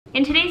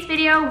In today's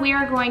video, we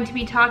are going to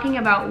be talking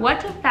about what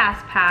to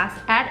Fast Pass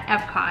at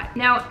EPCOT.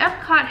 Now,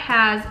 EPCOT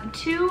has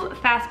 2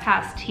 Fast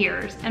Pass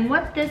tiers, and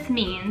what this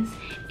means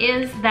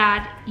is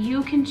that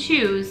you can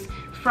choose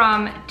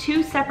from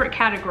 2 separate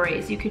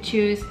categories. You could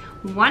choose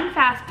 1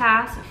 Fast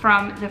Pass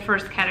from the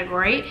first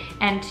category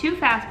and 2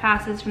 Fast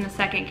Passes from the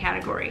second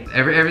category.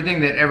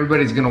 Everything that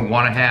everybody's gonna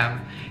wanna have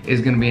is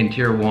gonna be in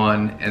tier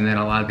 1, and then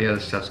a lot of the other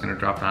stuff's gonna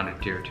drop down to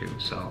tier 2.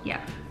 So yeah.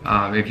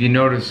 If you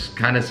notice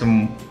kind of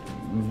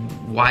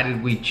why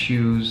did we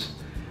choose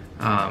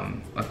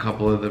a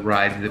couple of the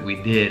rides that we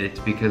did, it's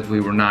because we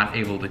were not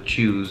able to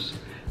choose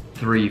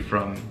 3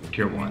 from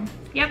tier 1.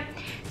 Yep.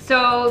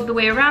 So the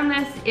way around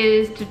this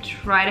is to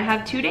try to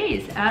have 2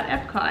 days at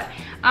EPCOT.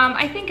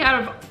 I think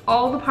out of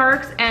all the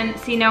parks, and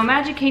see now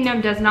Magic Kingdom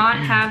does not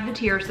have the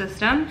tier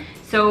system,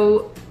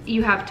 so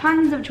you have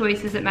tons of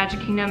choices at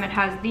Magic Kingdom. It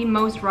has the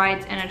most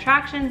rides and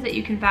attractions that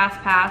you can Fast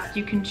Pass.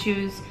 You can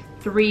choose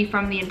 3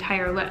 from the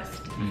entire list.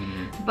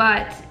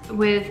 But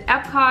with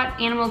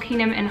EPCOT, Animal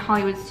Kingdom, and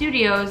Hollywood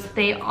Studios,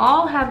 they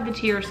all have the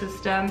tier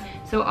system.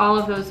 So all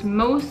of those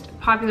most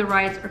popular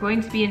rides are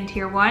going to be in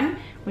tier 1,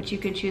 which you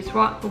could choose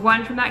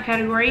 1 from that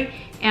category,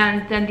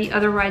 and then the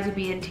other rides will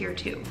be in tier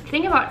 2. The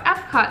thing about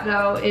EPCOT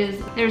though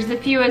is there's the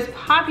fewest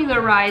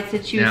popular rides to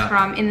choose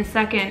from in the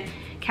second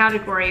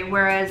category,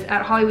 whereas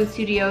at Hollywood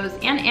Studios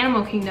and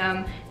Animal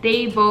Kingdom,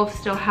 they both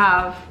still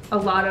have a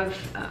lot of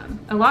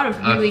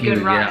really good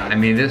rides. Yeah, I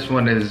mean this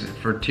one is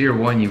for tier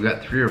 1. You've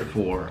got 3 or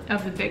 4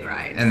 of the big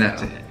rides, and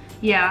that's it.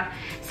 Yeah.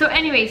 So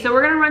anyway, so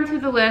we're gonna run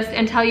through the list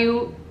and tell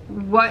you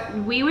what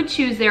we would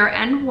choose there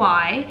and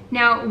why.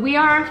 Now, we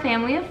are a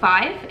family of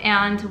 5,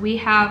 and we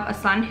have a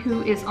son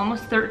who is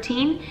almost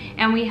 13,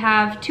 and we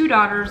have 2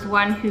 daughters,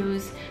 one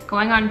who's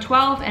going on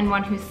 12 and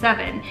one who's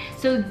 7.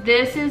 So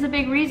this is a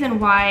big reason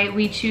why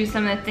we choose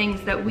some of the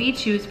things that we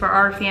choose for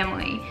our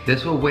family.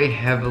 This will weigh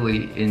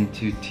heavily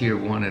into tier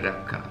 1 at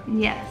EPCOT.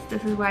 Yes,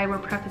 this is why we're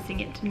prefacing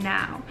it to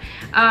now.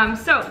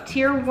 So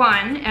tier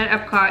 1 at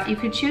EPCOT, you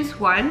could choose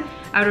 1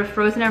 out of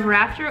Frozen Ever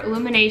After,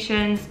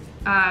 Illuminations,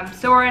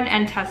 Soarin',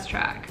 and Test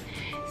Track.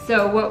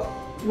 So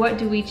what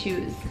do we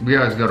choose? We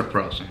always go to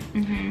Frozen.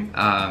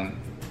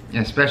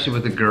 Especially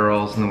with the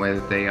girls and the way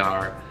that they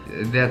are.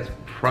 That's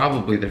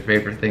probably their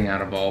favorite thing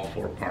out of all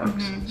 4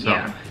 parks. So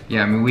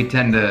yeah, I mean we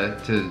tend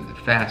to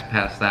Fast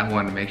Pass that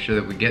one to make sure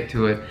that we get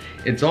to it.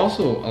 It's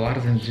also a lot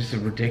of times just a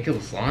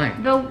ridiculous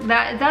line. Though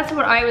that's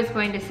what I was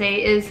going to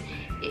say is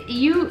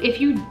if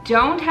you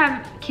don't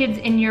have kids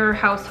in your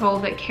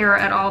household that care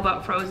at all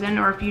about Frozen,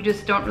 or if you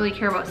just don't really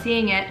care about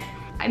seeing it,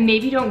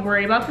 maybe don't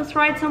worry about this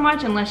ride so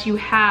much unless you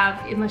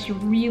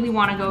really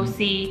want to go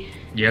see.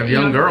 You have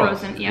young girls.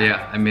 Frozen,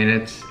 yeah, I mean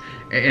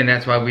and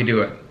that's why we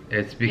do it.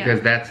 It's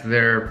because that's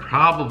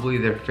probably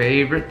their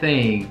favorite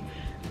thing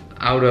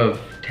out of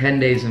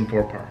 10 days in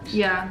 4 parks.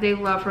 Yeah, they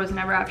love Frozen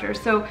Ever After.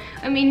 So,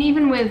 I mean,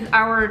 even with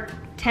our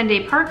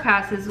 10-day park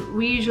passes,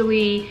 we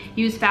usually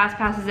use Fast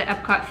Passes at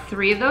EPCOT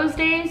 3 of those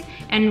days,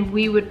 and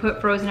we would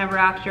put Frozen Ever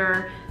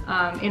After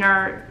in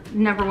our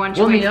 #1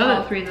 choice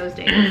all 3 of those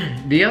days.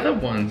 The other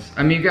ones,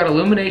 I mean, you've got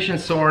Illumination,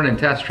 Soarin', and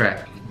Test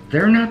Track.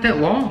 They're not that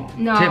long,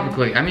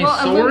 typically. I mean,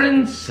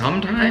 Soarin'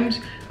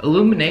 sometimes,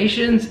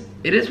 Illuminations,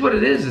 it is what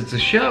it is, it's a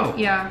show.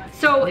 Yeah,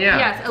 so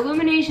yes,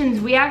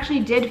 Illuminations, we actually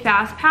did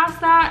Fast Pass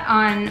that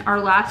on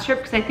our last trip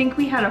because I think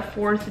we had a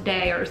 4th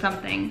day or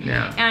something.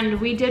 Yeah.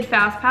 And we did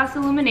Fast Pass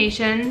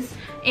Illuminations,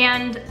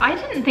 and I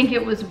didn't think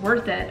it was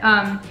worth it.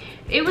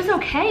 It was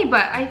okay,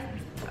 but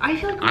I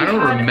feel like I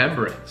don't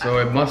remember it, so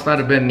it must not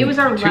have been. It was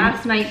our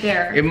last night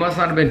there. It must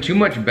not have been too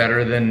much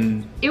better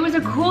than. It was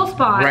a cool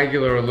spot.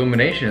 Regular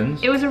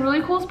Illuminations. It was a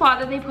really cool spot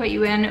that they put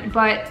you in,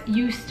 but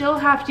you still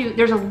have to.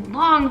 There's a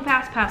long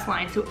Fast Pass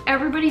line, so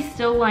everybody's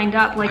still lined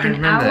up like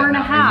an hour and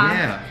a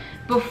half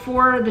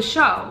before the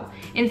show.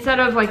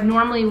 Instead of like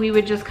normally we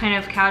would just kind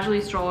of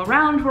casually stroll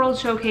around World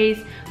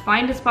Showcase,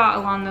 find a spot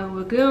along the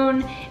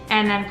lagoon,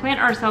 and then plant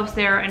ourselves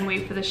there and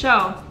wait for the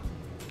show.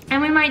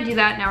 And we might do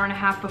that an hour and a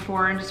half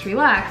before and just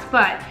relax,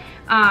 but,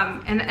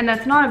 and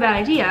that's not a bad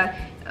idea.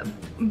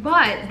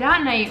 But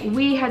that night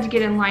we had to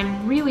get in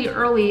line really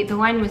early. The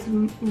line was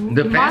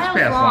the Fast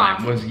Pass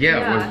line was,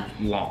 was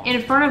long.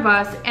 In front of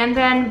us, and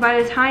then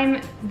by the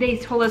time they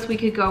told us we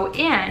could go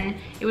in,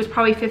 it was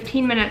probably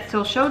 15 minutes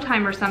till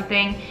showtime or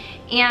something,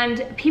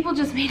 and people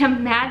just made a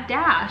mad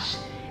dash.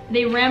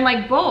 They ran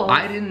like bulls.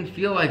 I didn't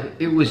feel like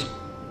it was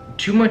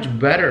too much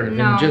better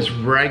than just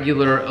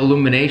regular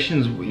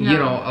Illuminations. You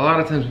know, a lot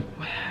of times,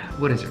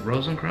 what is it,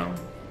 Rosencrown?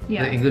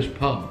 Yeah. The English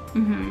pub.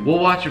 We'll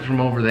watch it from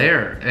over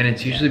there, and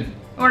it's usually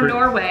or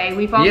Norway.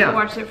 We've also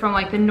watched it from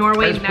like the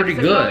Norway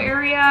Mexico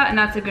area, and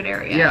that's a good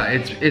area. Yeah,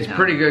 it's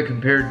pretty good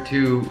compared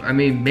to. I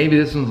mean, maybe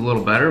this one's a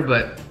little better,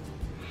 but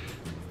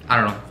I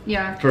don't know.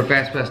 Yeah. For a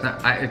Fast Pass,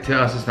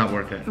 to us, it's not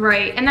worth it.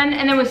 Right, and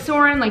then with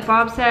Soarin', like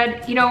Bob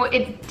said, you know,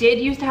 it did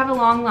used to have a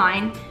long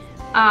line,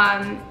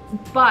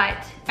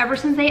 but ever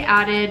since they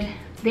added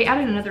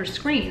another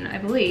screen, I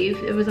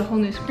believe. It was a whole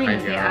new screen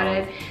that they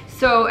added.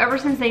 So ever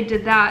since they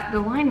did that, the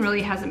line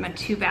really hasn't been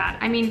too bad.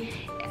 I mean,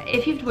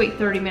 if you have to wait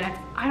 30 minutes,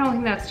 I don't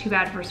think that's too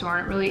bad for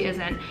Soarin', it really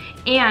isn't.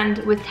 And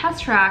with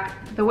Test Track,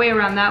 the way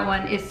around that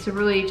one is to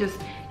really just,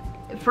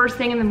 first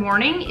thing in the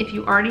morning, if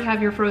you already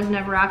have your Frozen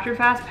Ever After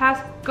Fast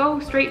Pass, go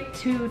straight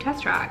to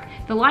Test Track.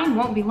 The line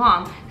won't be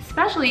long,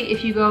 especially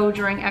if you go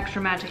during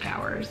extra magic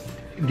hours.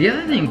 The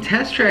other thing,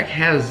 Test Track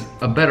has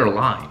a better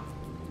line.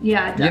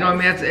 Yeah, it does. You know, I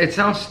mean, it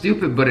sounds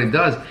stupid, but it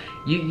does.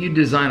 You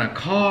design a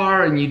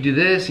car, and you do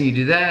this, and you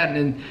do that,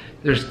 and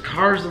there's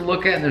cars to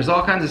look at, and there's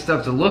all kinds of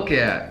stuff to look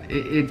at.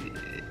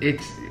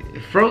 It's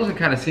Frozen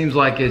kind of seems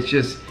like it's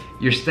just,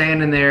 you're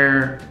standing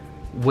there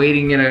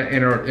waiting in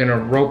a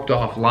roped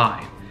off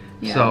line.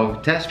 Yeah. So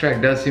Test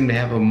Track does seem to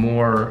have a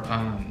more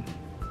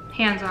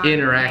hands-on,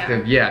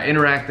 interactive,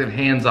 interactive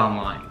hands-on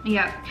line.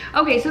 Yeah.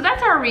 Okay, so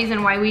that's our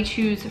reason why we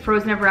choose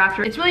Frozen Ever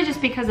After. It's really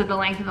just because of the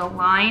length of the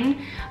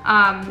line.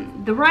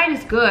 The ride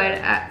is good.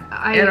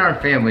 And our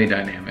family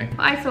dynamic.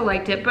 I still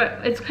liked it, but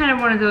it's kind of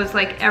one of those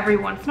like every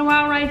once in a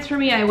while rides for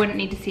me. I wouldn't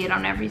need to see it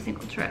on every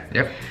single trip.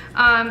 Yep.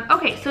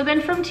 Okay, so then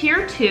from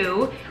tier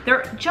 2,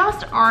 there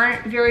just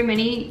aren't very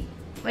many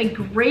like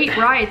great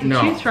rides to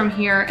choose from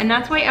here, and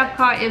that's why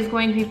EPCOT is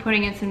going to be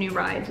putting in some new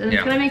rides, and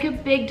it's going to make a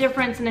big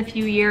difference in a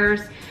few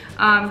years.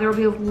 There will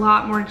be a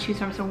lot more to choose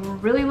from, so we're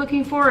really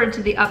looking forward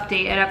to the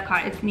update at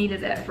EPCOT. It's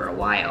needed it for a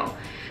while.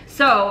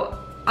 So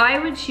I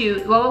would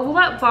choose, well, we'll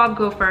let Bob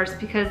go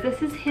first because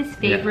this is his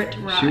favorite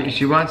ride.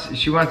 She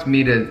wants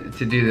me to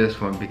do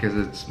this one because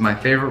it's my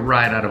favorite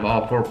ride out of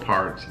all 4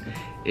 parks,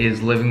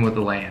 is Living with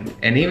the Land.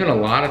 And even a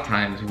lot of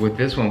times with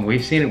this one,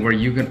 we've seen it where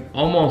you can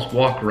almost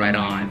walk right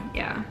on.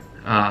 Yeah.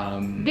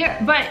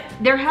 But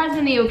there has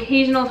been the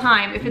occasional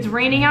time, if it's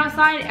raining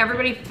outside,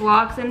 everybody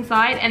flocks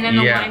inside, and then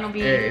the line will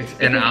be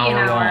an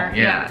hour long.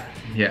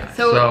 Yeah.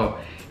 So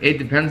it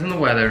depends on the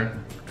weather,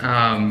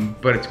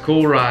 but it's a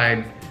cool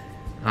ride,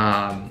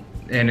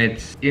 and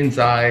it's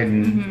inside,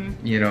 and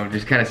you know,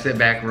 just kind of sit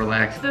back and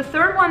relax. The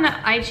third one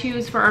that I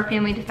choose for our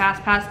family to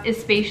Fast Pass is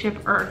Spaceship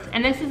Earth,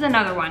 and this is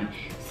another one.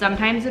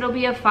 Sometimes it'll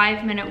be a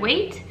 5-minute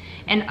wait,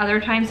 and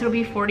other times it'll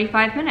be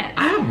 45 minutes.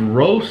 I've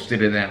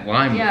roasted in that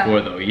line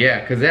before though,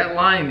 because that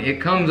line, it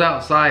comes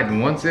outside,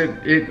 and once it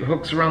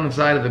hooks around the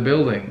side of the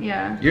building,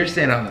 you're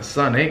standing out in the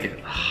sun, it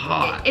gets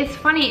hot. It's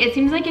funny, it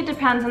seems like it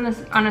depends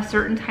on a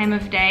certain time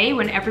of day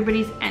when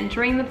everybody's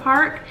entering the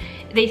park.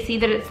 They see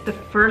that it's the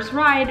first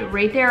ride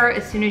right there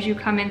as soon as you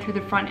come in through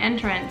the front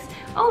entrance.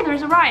 Oh,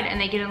 there's a ride, and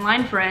they get in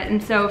line for it.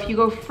 And so if you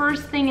go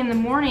first thing in the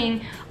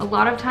morning, a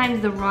lot of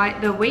times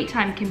the wait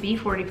time can be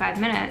 45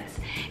 minutes.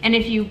 And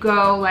if you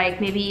go like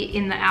maybe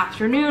in the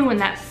afternoon when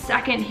that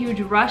second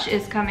huge rush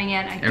is coming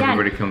in, again,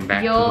 everybody come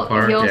back to the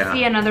park. You'll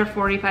see another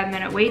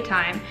 45-minute wait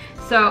time.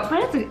 So,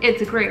 but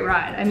it's a great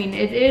ride. I mean,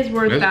 it is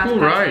worth Fast Passing. It's a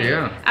cool ride,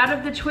 yeah. Out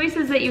of the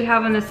choices that you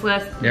have on this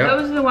list,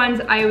 those are the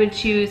ones I would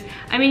choose.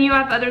 I mean, you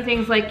have other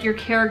things like your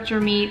character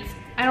meets.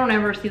 I don't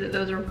ever see that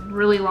those are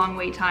really long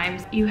wait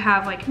times. You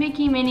have like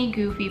Mickey, Minnie,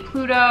 Goofy,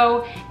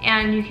 Pluto,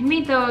 and you can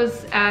meet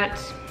those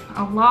at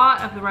a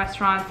lot of the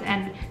restaurants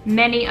and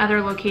many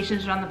other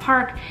locations around the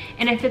park.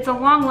 And if it's a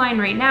long line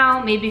right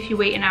now, maybe if you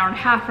wait an hour and a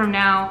half from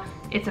now,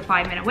 it's a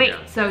 5-minute wait,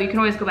 so you can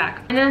always go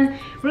back. And then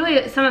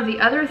really some of the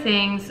other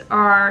things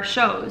are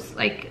shows,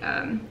 like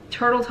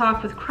Turtle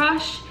Talk with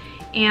Crush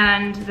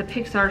and the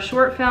Pixar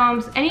short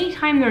films.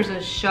 Anytime there's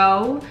a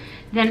show,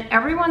 then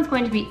everyone's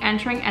going to be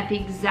entering at the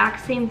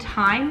exact same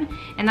time,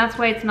 and that's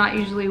why it's not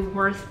usually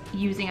worth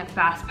using a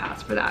Fast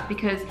Pass for that,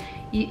 because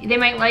they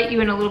might let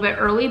you in a little bit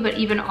early, but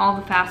even all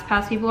the Fast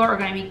Pass people are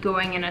going to be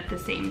going in at the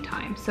same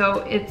time.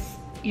 So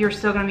you're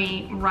still going to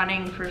be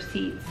running for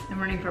seats and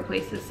running for a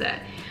place to sit.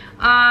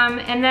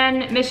 And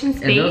then Mission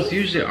Space. And those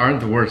usually aren't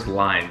the worst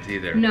lines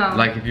either. No.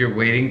 Like if you're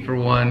waiting for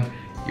one,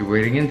 you're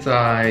waiting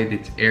inside,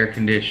 it's air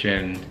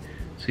conditioned.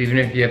 So even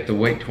if you have to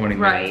wait 20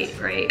 minutes,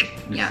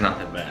 it's not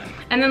that bad.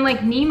 And then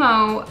like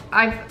Nemo,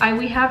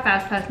 we have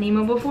Fast Pass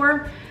Nemo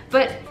before,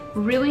 but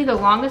really the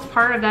longest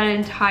part of that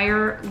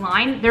entire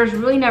line, there's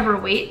really never a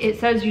wait. It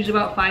says usually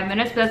about 5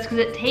 minutes, but that's because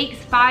it takes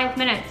 5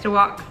 minutes to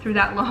walk through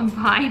that long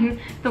line.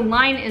 The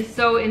line is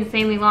so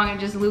insanely long, it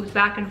just loops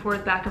back and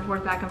forth, back and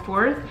forth, back and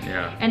forth.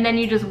 Yeah. And then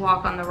you just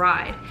walk on the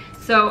ride.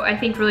 So I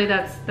think really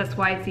that's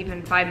why it's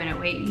even 5-minute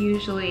wait.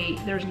 Usually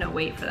there's no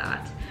wait for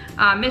that.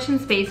 Mission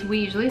Space we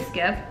usually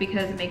skip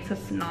because it makes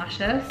us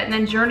nauseous. And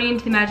then Journey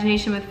into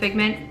Imagination with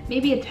Figment,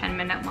 maybe a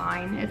 10-minute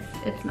line.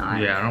 It's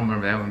not. Yeah, I don't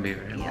remember that one being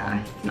very long.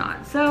 Yeah, it's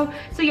not. So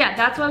yeah,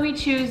 that's why we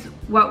choose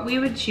what we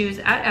would choose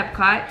at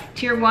EPCOT.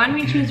 Tier 1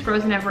 we choose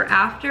Frozen Ever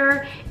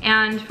After,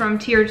 and from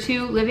Tier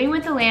 2 Living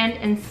with the Land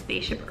and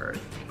Spaceship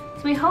Earth.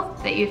 So we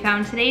hope that you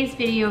found today's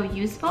video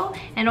useful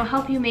and it'll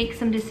help you make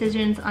some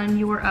decisions on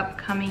your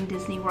upcoming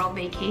Disney World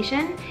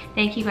vacation.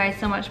 Thank you guys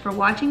so much for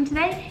watching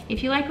today.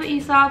 If you like what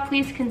you saw,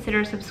 please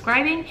consider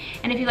subscribing.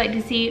 And if you'd like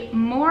to see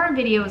more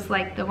videos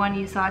like the one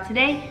you saw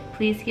today,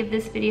 please give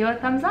this video a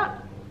thumbs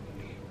up.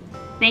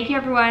 Thank you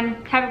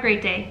everyone. Have a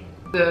great day.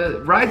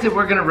 The rides that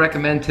we're going to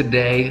recommend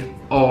today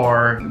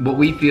are what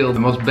we feel the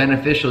most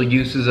beneficial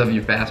uses of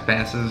your Fast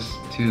Passes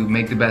to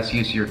make the best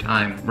use of your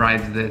time.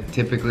 Rides that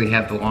typically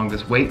have the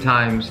longest wait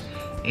times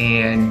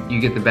and you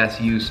get the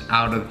best use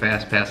out of the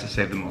Fast Pass to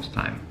save the most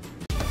time.